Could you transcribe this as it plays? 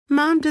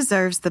Mom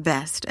deserves the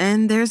best,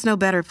 and there's no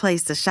better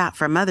place to shop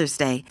for Mother's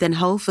Day than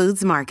Whole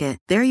Foods Market.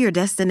 They're your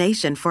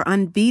destination for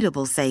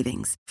unbeatable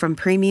savings, from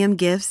premium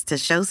gifts to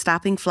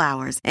show-stopping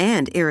flowers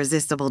and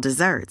irresistible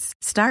desserts.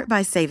 Start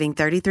by saving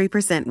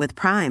 33% with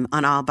Prime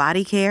on all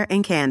body care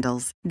and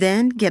candles.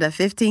 Then get a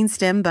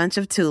 15-stem bunch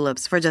of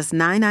tulips for just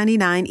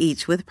 $9.99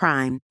 each with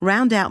Prime.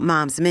 Round out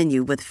Mom's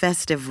menu with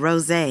festive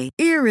rosé,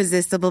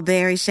 irresistible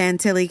berry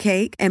chantilly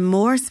cake, and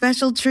more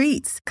special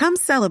treats. Come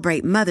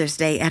celebrate Mother's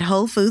Day at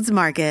Whole Foods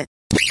Market.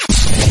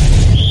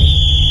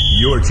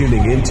 You're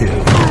tuning into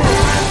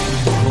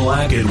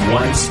Black and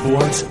White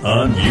Sports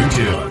on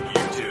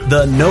YouTube.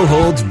 The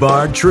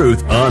no-holds-barred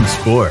truth on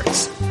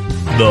sports.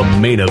 The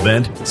main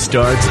event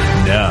starts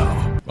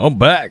now. I'm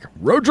back.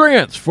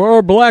 Rodrance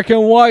for Black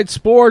and White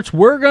Sports.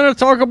 We're going to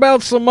talk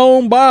about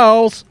Simone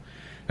Biles,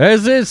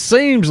 as it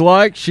seems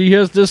like she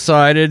has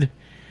decided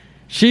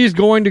she's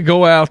going to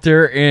go out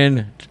there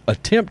and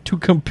attempt to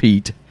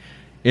compete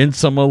in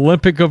some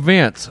Olympic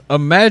events.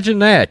 Imagine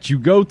that. You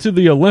go to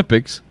the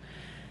Olympics,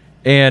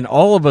 and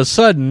all of a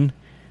sudden,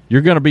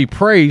 you're going to be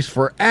praised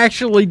for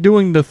actually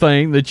doing the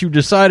thing that you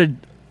decided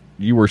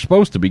you were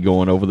supposed to be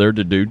going over there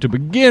to do to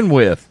begin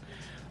with.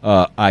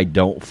 I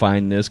don't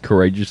find this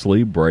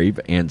courageously brave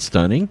and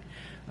stunning.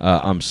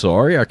 I'm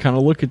sorry. I kind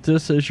of look at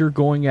this as you're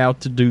going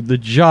out to do the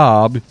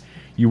job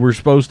you were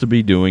supposed to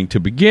be doing to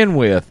begin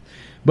with.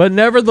 But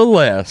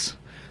nevertheless,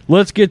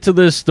 let's get to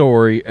this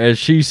story, as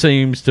she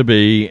seems to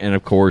be, and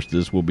of course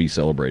this will be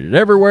celebrated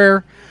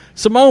everywhere.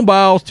 Simone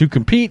Biles to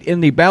compete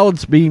in the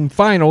balance beam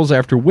finals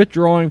after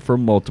withdrawing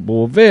from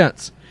multiple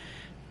events,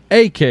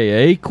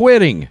 a.k.a.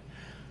 quitting.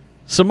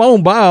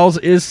 Simone Biles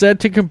is set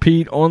to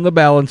compete on the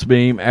balance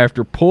beam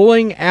after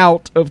pulling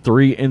out of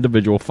 3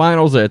 individual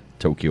finals at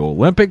Tokyo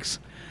Olympics.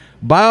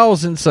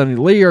 Biles and Sunny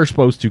Lee are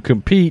supposed to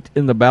compete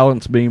in the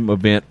balance beam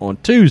event on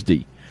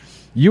Tuesday.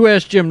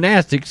 U.S.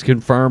 Gymnastics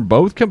confirmed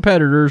both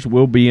competitors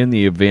will be in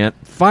the event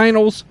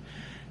finals.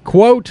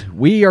 Quote,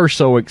 "We are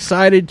so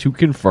excited to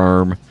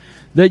confirm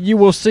that you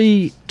will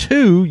see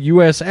 2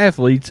 U.S.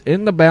 athletes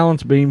in the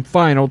balance beam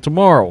final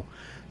tomorrow,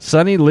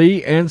 Sunny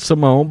Lee and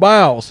Simone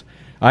Biles.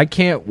 I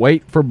can't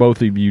wait for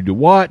both of you to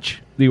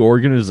watch," the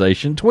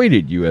organization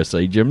tweeted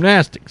USA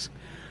Gymnastics.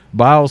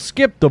 Biles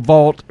skipped the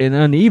vault and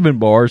uneven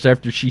bars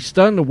after she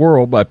stunned the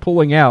world by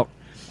pulling out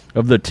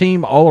of the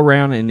team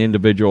all-around and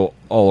individual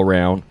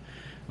all-around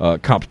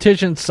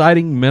competition,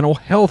 citing mental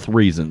health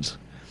reasons.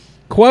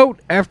 Quote,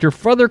 "After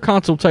further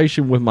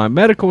consultation with my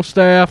medical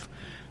staff,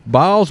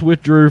 Biles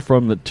withdrew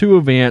from the 2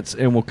 events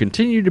and will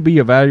continue to be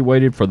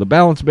evaluated for the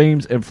balance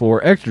beams and floor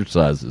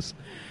exercises."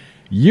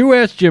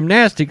 U.S.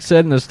 Gymnastics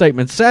said in a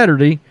statement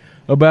Saturday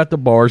about the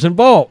bars and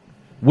vault,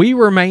 "We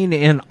remain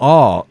in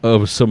awe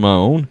of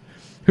Simone,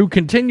 who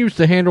continues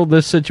to handle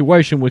this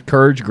situation with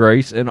courage,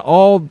 grace, and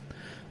all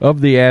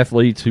of the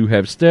athletes who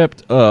have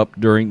stepped up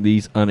during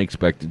these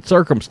unexpected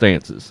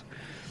circumstances."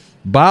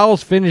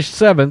 Biles finished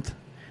 7th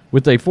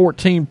with a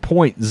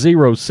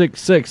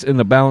 14.066 in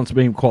the balance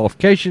beam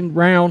qualification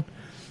round.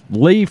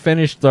 Lee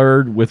finished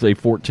 3rd with a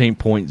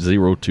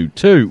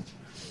 14.022.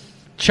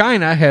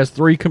 China has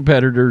 3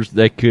 competitors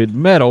that could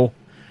medal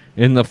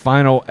in the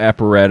final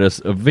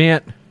apparatus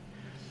event.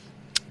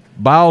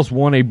 Biles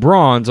won a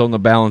bronze on the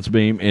balance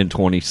beam in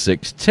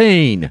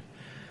 2016.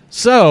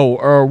 So,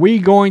 are we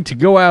going to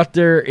go out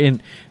there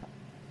and...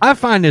 I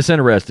find this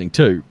interesting,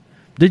 too.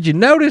 Did you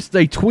notice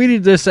they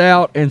tweeted this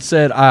out and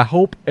said, "I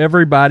hope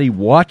everybody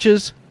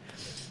watches"?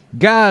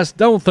 Guys,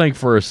 don't think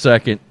for a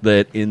second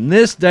that in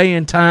this day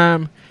and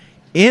time,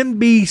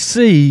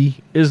 NBC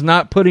is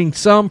not putting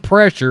some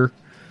pressure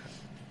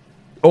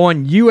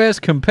on U.S.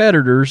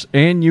 competitors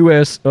and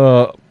U.S.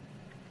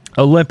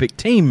 Olympic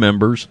team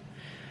members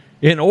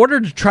in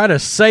order to try to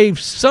save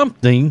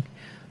something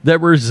that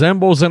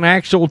resembles an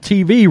actual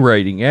TV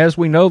rating. As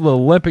we know, the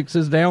Olympics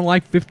is down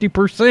like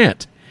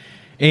 50%.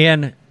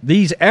 And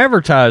these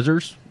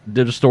advertisers,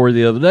 did a story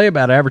the other day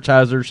about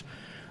advertisers,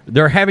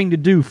 they're having to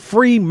do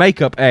free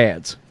makeup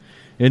ads.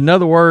 In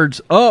other words,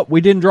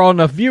 we didn't draw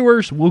enough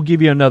viewers, we'll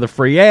give you another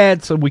free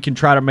ad so we can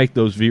try to make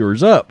those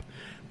viewers up.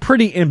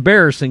 Pretty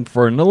embarrassing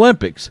for an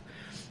Olympics.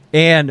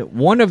 And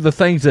one of the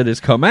things that has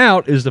come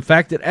out is the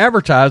fact that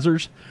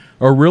advertisers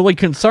are really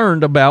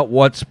concerned about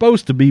what's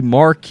supposed to be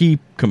marquee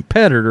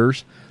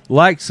competitors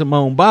like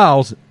Simone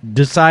Biles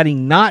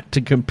deciding not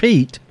to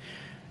compete,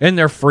 and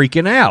they're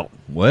freaking out.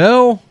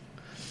 Well,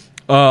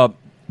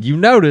 you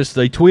notice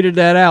they tweeted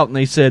that out and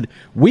they said,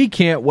 "We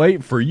can't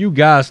wait for you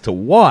guys to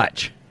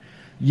watch."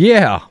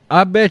 Yeah,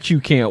 I bet you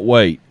can't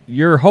wait.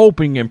 You're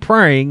hoping and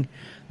praying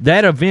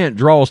that event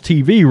draws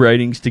TV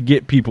ratings to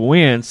get people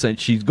in, since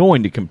she's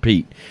going to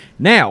compete.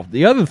 Now,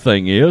 the other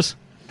thing is,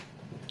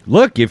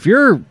 look, if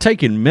you're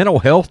taking mental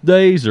health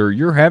days or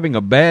you're having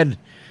a bad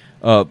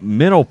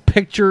mental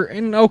picture,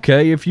 and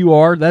okay, if you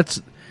are,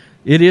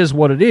 it is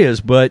what it is,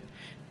 but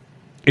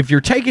if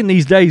you're taking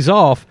these days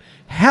off,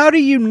 how do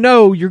you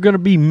know you're going to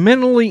be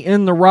mentally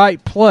in the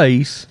right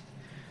place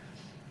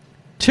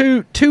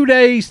 2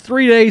 days,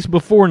 3 days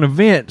before an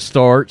event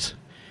starts,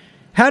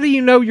 how do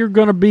you know you're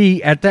going to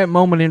be at that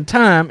moment in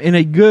time in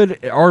a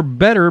good or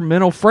better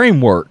mental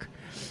framework?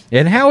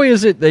 And how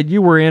is it that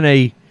you were in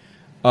a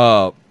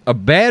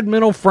bad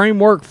mental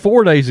framework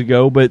 4 days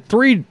ago, but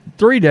three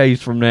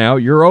days from now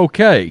you're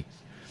okay?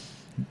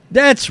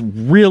 That's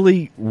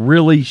really,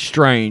 really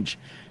strange,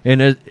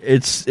 and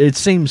it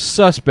seems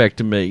suspect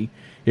to me.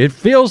 It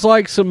feels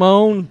like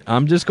Simone,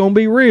 I'm just going to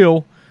be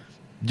real,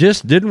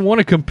 just didn't want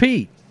to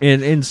compete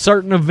in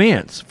certain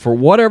events. For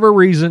whatever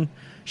reason,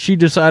 she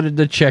decided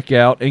to check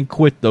out and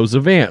quit those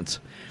events.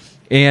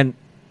 And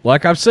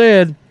like I've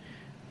said,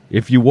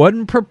 if you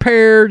wasn't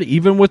prepared,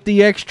 even with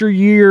the extra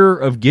year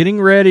of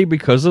getting ready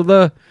because of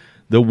the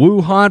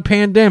Wuhan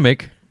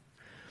pandemic,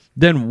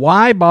 then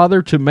why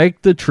bother to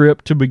make the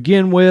trip to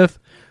begin with?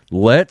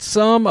 Let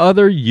some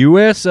other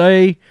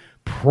USA,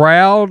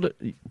 proud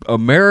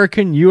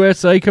American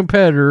USA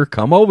competitor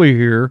come over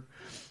here.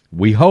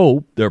 We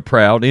hope they're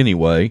proud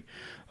anyway.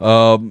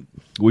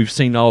 We've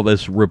seen all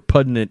this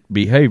repugnant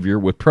behavior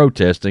with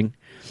protesting,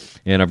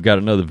 and I've got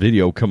another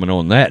video coming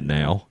on that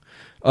now.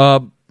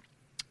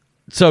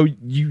 So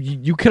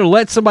you could have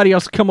let somebody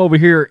else come over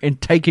here and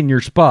taken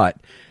your spot,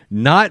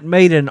 not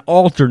made an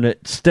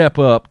alternate step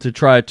up to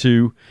try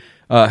to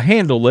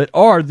handle it,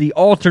 or the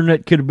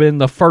alternate could have been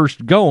the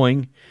first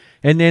going,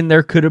 and then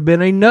there could have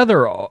been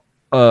another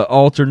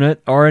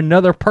alternate or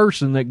another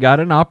person that got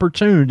an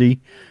opportunity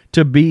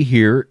to be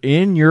here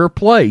in your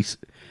place.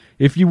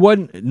 If you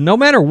wasn't, no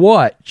matter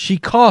what, she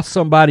cost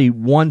somebody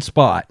one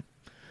spot.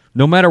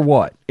 No matter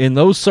what. In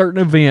those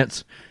certain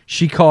events,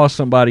 she cost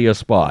somebody a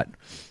spot.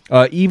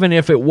 Even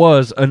if it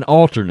was an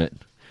alternate.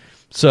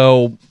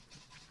 So,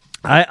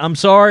 I'm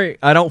sorry.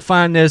 I don't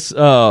find this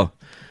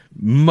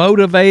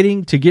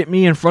motivating to get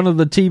me in front of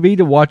the TV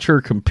to watch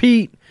her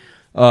compete.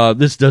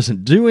 This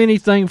doesn't do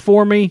anything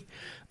for me.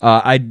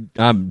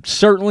 I'm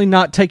certainly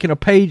not taking a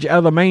page out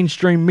of the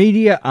mainstream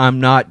media. I'm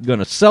not going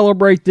to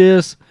celebrate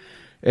this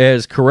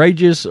as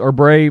courageous or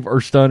brave or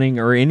stunning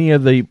or any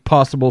of the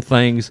possible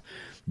things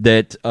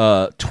that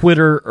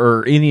Twitter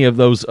or any of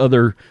those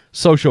other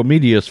social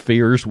media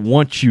spheres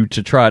want you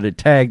to try to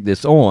tag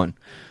this on.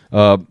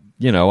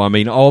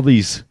 All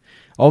these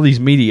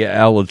media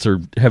outlets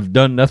have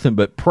done nothing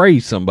but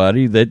praise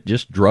somebody that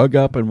just drug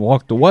up and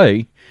walked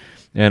away.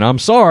 And I'm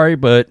sorry,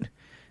 but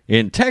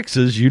in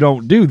Texas, you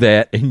don't do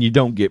that, and you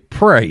don't get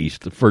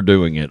praised for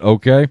doing it,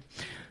 okay?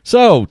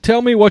 So,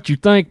 tell me what you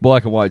think,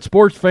 black and white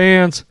sports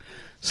fans.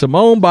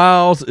 Simone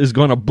Biles is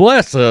going to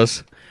bless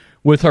us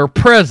with her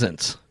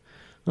presence.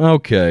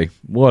 Okay,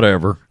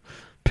 whatever.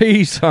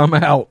 Peace, I'm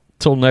out.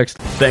 Till next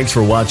time. Thanks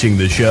for watching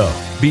the show.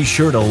 Be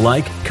sure to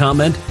like,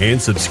 comment,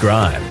 and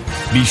subscribe.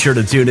 Be sure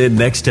to tune in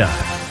next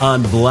time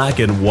on Black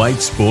and White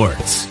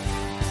Sports.